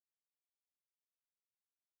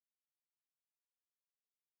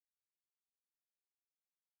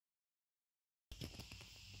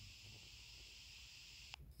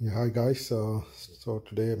Yeah, hi guys. So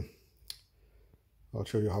today I'll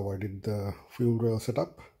show you how I did the fuel rail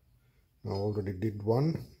setup. I already did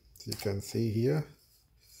one, so you can see here,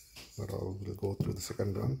 but I will go through the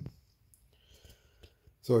second one.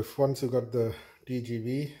 So if once you got the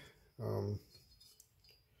TGV,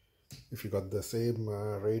 if you got the same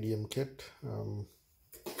radium kit,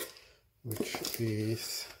 which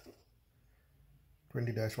is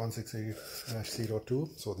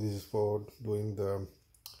 20-168-02, so this is for doing the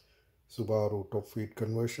Subaru top feed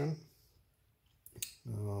conversion.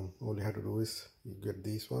 All you have to do is you get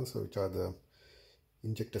these ones, which are the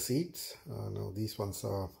injector seats. Now these ones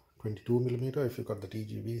are 22mm if you got the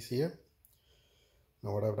TGVs here.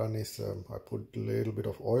 Now what I've done is I put a little bit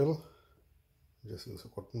of oil, just use a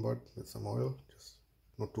cotton bud with some oil, just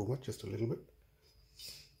not too much, just a little bit.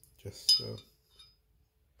 Just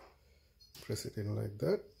press it in like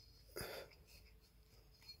that.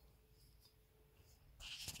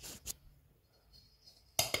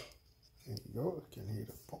 There you go, you can hear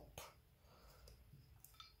it pop.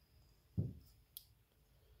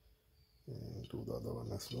 And do the other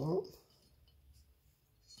one as well.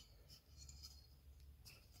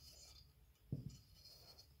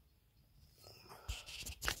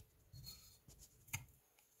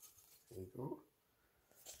 There you go.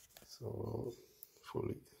 So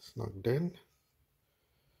fully snugged in.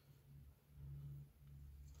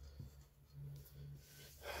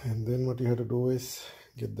 And then what you have to do is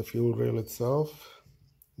get the fuel rail itself.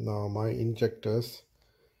 Now my injectors,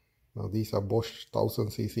 now these are Bosch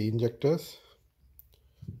 1000cc injectors.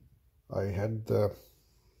 I had the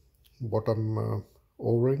bottom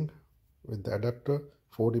O-ring with the adapter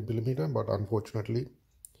 40mm, but unfortunately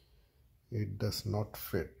it does not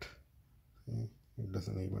fit. It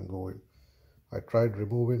doesn't even go in. I tried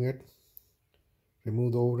removing it,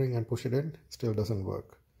 remove the O-ring and push it in, still doesn't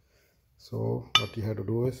work. So what you have to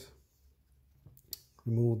do is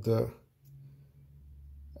remove the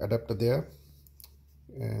adapter there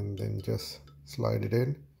and then just slide it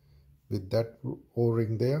in. With that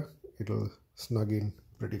O-ring there, it'll snug in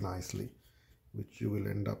pretty nicely, which you will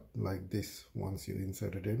end up like this. Once you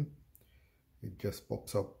insert it in, it just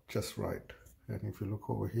pops up just right. And if you look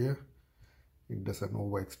over here, it doesn't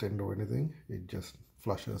overextend or anything, it just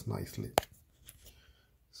flushes nicely.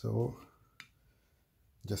 So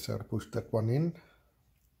just have to push that one in.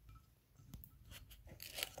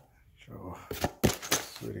 So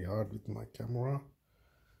it's very hard with my camera.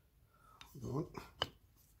 Hold on.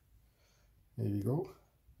 There you go.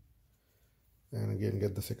 And again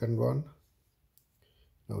get the second one.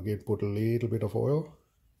 Now again put a little bit of oil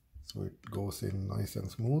so it goes in nice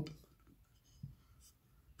and smooth.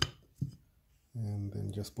 And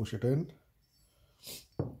then just push it in.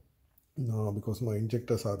 Now because my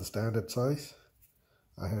injectors are the standard size,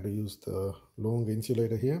 I had to use the long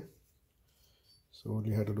insulator here. So all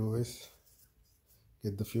you had to do is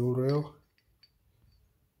get the fuel rail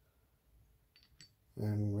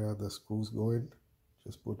and where the screws go in,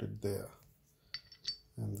 just put it there,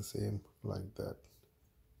 and the same like that.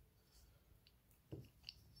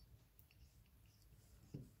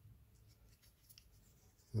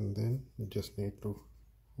 And then you just need to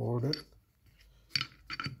hold it.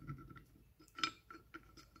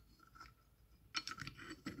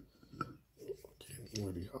 Okay,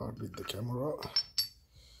 really hard with the camera.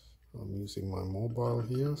 I'm using my mobile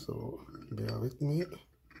here, so bear with me.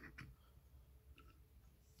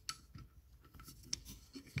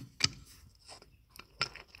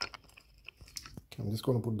 Okay, I'm just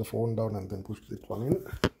going to put the phone down and then push this one in.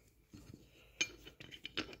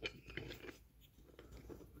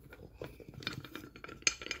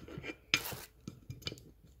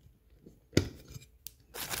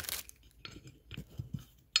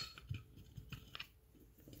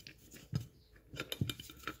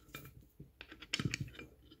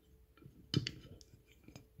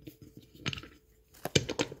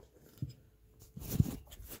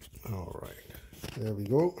 Alright, there we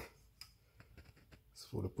go. It's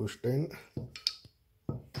fully pushed in.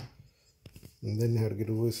 And then you have to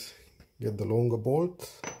do is get the longer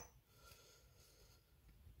bolts,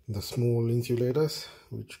 the small insulators,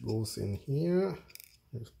 which goes in here.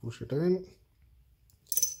 Just push it in.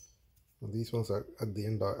 And these ones are at the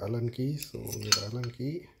end are Allen keys, so we need Allen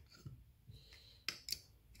key.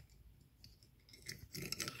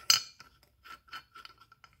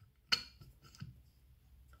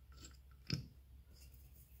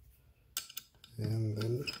 And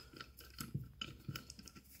then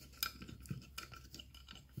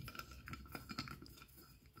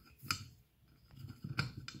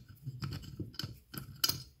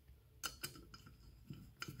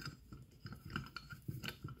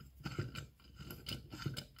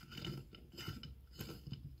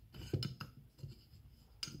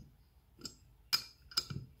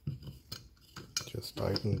just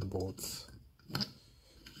tighten the bolts.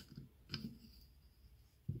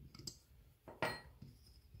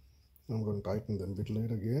 I'm going to tighten them a bit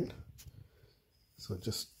later again. So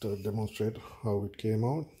just demonstrate how it came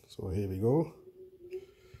out. So here we go.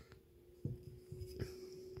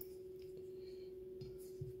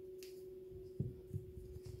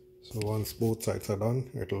 So once both sides are done,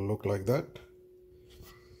 it will look like that.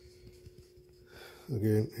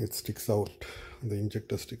 Again, it sticks out, the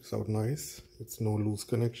injector sticks out nice. It's no loose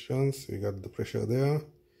connections. We got the pressure there.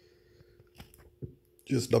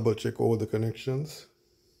 Just double check all the connections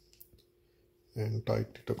and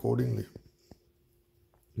tighten it accordingly.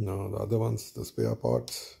 Now the other ones, the spare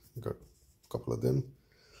parts, got a couple of them.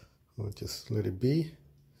 I'll just let it be.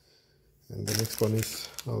 And the next one is,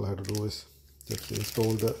 all I have to do is just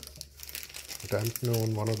install the dampener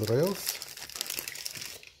on one of the rails.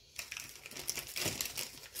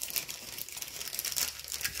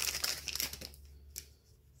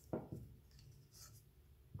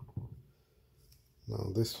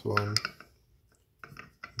 Now this one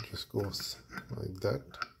just goes like that.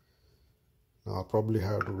 Now I'll probably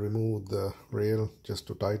have to remove the rail just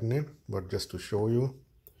to tighten it, but just to show you,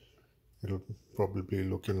 it'll probably be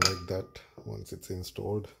looking like that once it's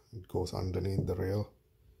installed. It goes underneath the rail,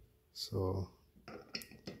 so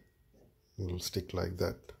it'll stick like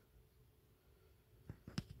that.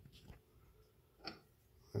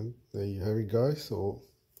 And there you have it, guys. So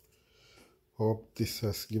hope this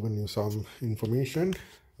has given you some information.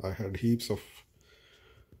 I had heaps of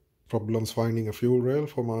problems finding a fuel rail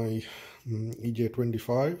for my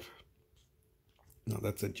EJ25. Now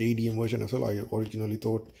that's a JDM version as well. I originally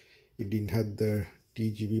thought it didn't have the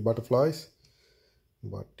TGV butterflies,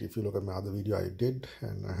 but if you look at my other video, I did,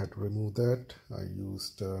 and I had to remove that. I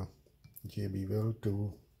used JB weld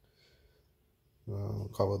to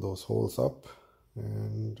cover those holes up,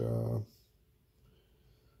 and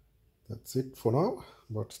that's it for now.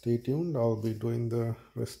 But stay tuned, I'll be doing the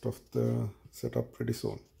rest of the setup pretty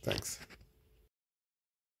soon. Thanks.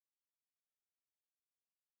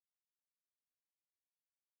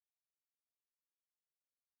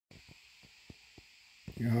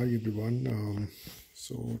 Yeah, hi everyone.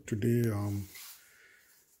 So today I'm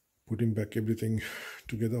putting back everything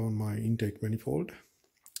together on my intake manifold.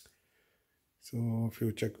 So if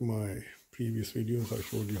you check my previous videos, I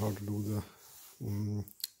showed you how to do the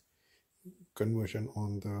conversion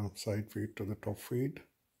on the side feed to the top feed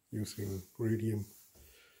using radium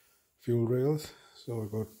fuel rails. So I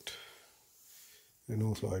got, and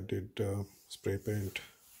also I did spray paint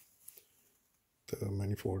the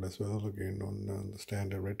manifold as well, again on the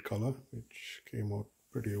standard red color, which came out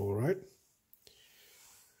pretty alright.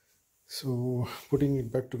 So putting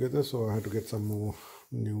it back together, so I had to get some more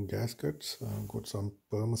new gaskets. I've got some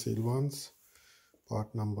Permaseal ones,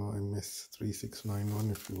 part number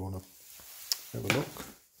MS3691 if you want to have a look.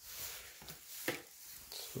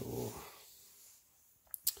 So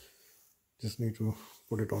just need to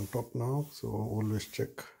put it on top now. So always check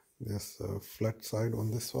there's a flat side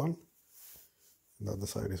on this one, the other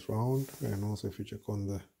side is round, and also if you check on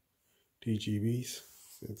the TGVs,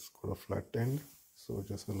 it's got a flat end. So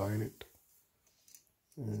just align it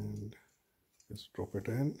and just drop it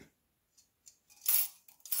in.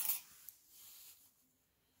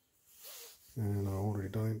 And I already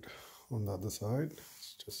done it on the other side.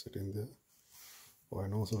 It's just sitting there. Oh,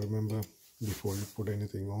 and also remember, before you put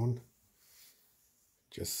anything on,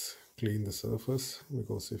 just clean the surface,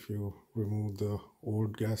 because if you remove the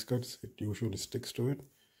old gaskets, it usually sticks to it.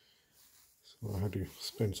 So I had to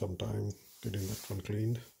spend some time getting that one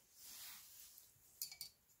cleaned.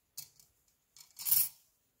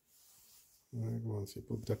 Right, once you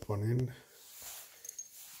put that one in,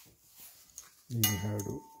 you have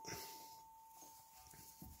to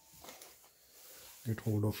get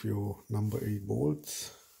hold of your number 8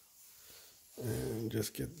 bolts and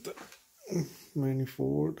just get the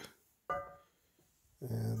manifold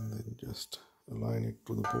and then just align it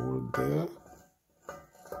to the bolt there,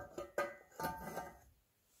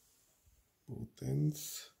 both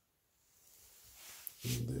ends,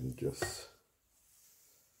 and then just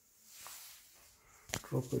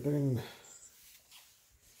drop it in.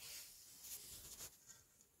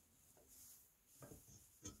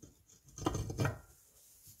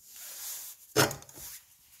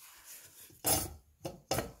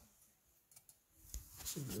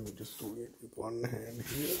 So I'm just doing it with one hand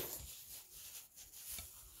here.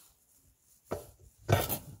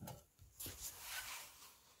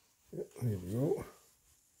 Yeah, here we go.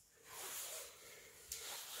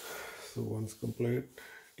 So once complete,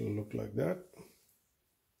 it'll look like that.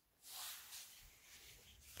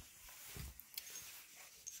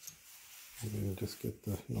 And then just get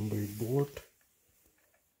the number 8 bolt,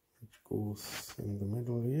 which goes in the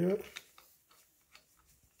middle here.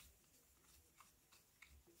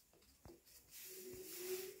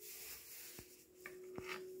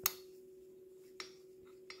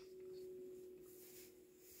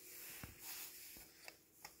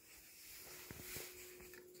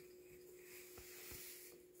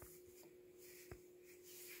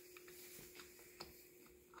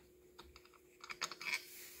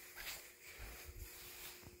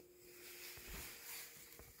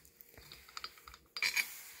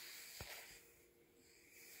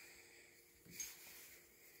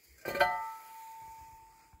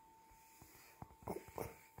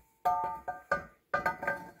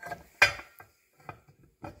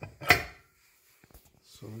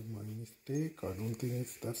 Sorry, my mistake. I don't think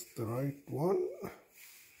that's the right one.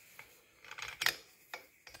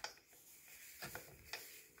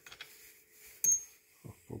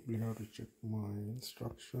 I'll probably have to check my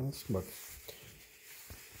instructions, but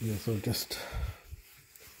yeah, so just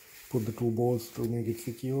put the 2 bolts to make it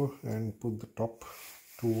secure and put the top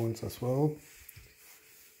 2 ones as well,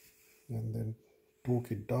 and then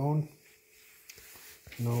torque it down.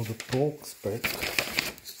 Now the torque spec,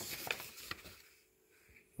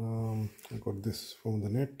 I got this from the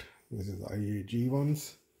net. This is IAG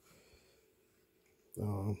ones.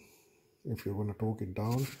 If you're going to torque it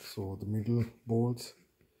down, so the middle bolts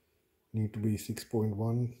need to be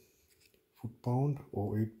 6.1 foot-pound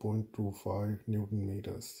or 8.25 Newton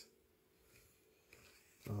meters.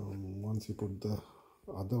 Once you put the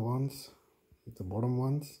other ones, the bottom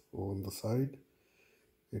ones on the side,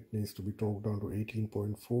 it needs to be torqued down to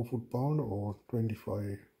 18.4 foot-pound or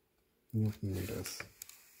 25 Newton meters.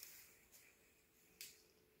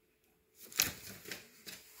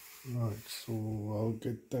 Right, so I'll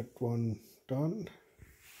get that one done.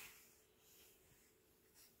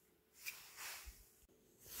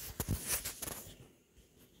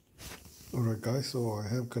 Alright guys, so I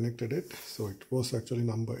have connected it. So it was actually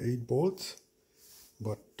number 8 bolts,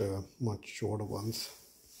 but much shorter ones.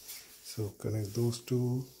 So connect those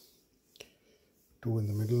two in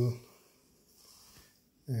the middle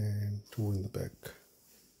and 2 in the back.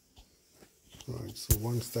 Alright, so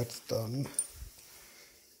once that's done,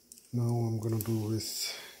 now I'm gonna do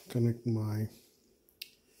is connect my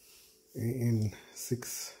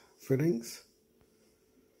AN6 fittings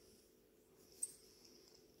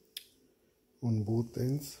on both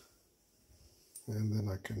ends, and then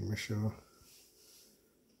I can measure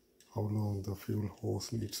how long the fuel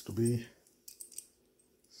hose needs to be.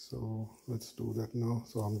 So let's do that now.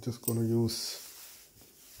 So I'm just going to use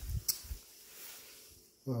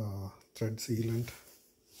thread sealant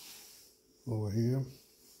over here.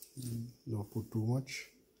 Don't put too much,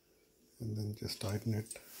 and then just tighten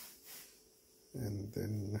it. And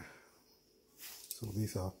then, so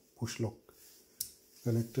these are push lock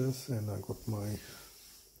connectors, and I got my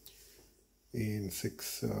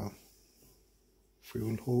AN6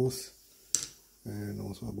 fuel hose, and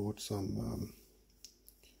also I bought some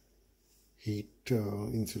heat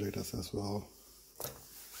insulators as well.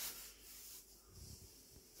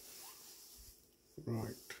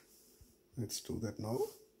 Right, let's do that now.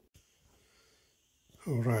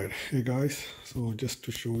 Alright, hey guys, so just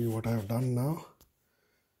to show you what I have done now.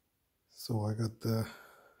 So I got the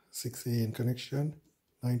 6AN connection,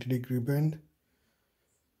 90-degree bend.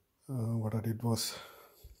 What I did was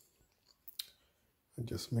I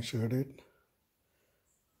just measured it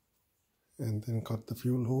and then cut the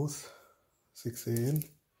fuel hose, 6AN.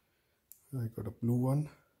 I got a blue one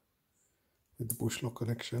with the push lock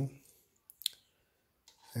connection,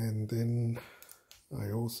 and then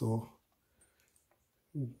I also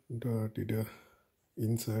did a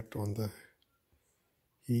insert on the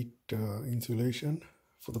heat insulation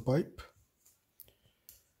for the pipe.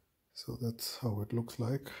 So that's how it looks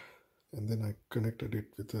like, and then I connected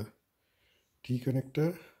it with a T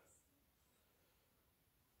connector,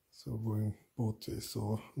 so going both ways.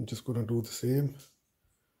 So I'm just going to do the same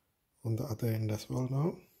on the other end as well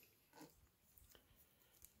now,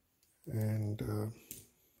 and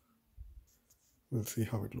we'll see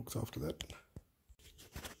how it looks after that.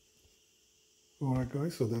 Alright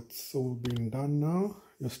guys, so that's all been done now,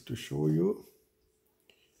 just to show you.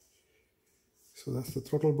 So that's the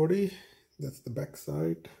throttle body, that's the back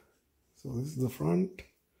side, so this is the front.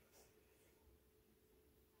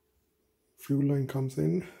 Fuel line comes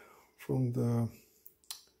in from the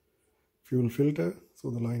fuel filter, so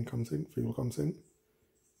the line comes in, fuel comes in,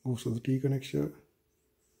 goes to the T connector,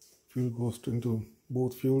 fuel goes into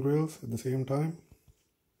both fuel rails at the same time.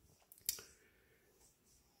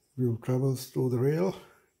 Fuel travels through the rail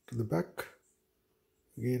to the back,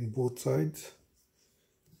 Again, both sides.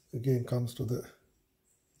 Again, comes to the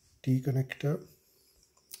T connector,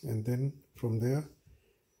 and then from there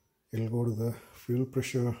it'll go to the fuel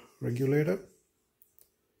pressure regulator,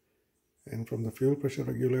 and from the fuel pressure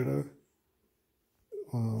regulator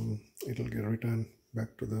it'll get returned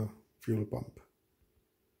back to the fuel pump.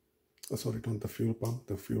 Sorry, not the fuel pump,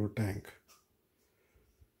 the fuel tank.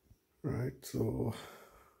 Right, so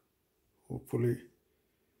hopefully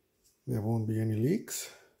there won't be any leaks.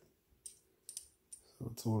 So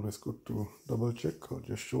it's always good to double check. I'll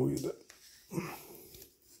just show you the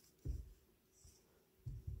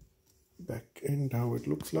back end, how it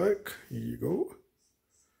looks like. Here you go.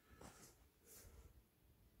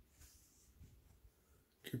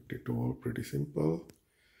 Kept it all pretty simple.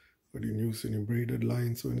 I didn't use any braided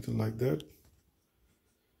lines or anything like that.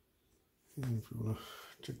 And if you want to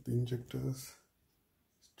check the injectors,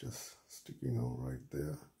 it's just sticking out right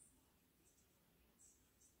there.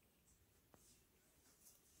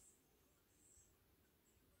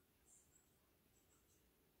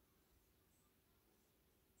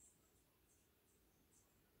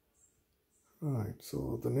 Right,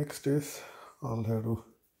 so the next is I'll have to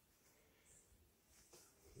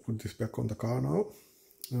put this back on the car now.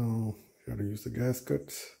 Now I have to use the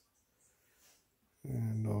gaskets,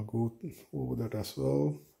 and I'll go over that as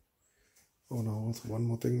well. Oh, now also one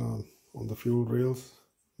more thing on the fuel rails.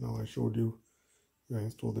 Now I showed you I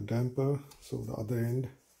installed the damper, so the other end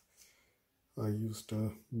I used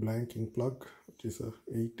a blanking plug, which is a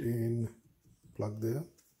 8-in plug there,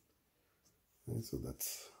 and so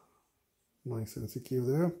that's nice and secure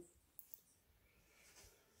there.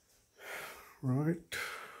 Right,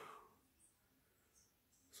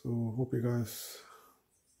 so hope you guys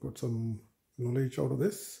got some knowledge out of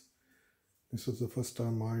this. This was the first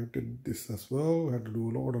time I did this as well. I had to do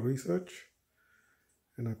a lot of research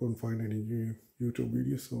and I couldn't find any YouTube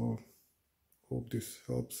videos, so hope this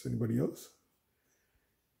helps anybody else.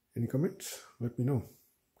 Any comments, let me know,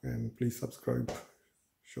 and please subscribe,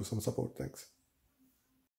 show some support. Thanks.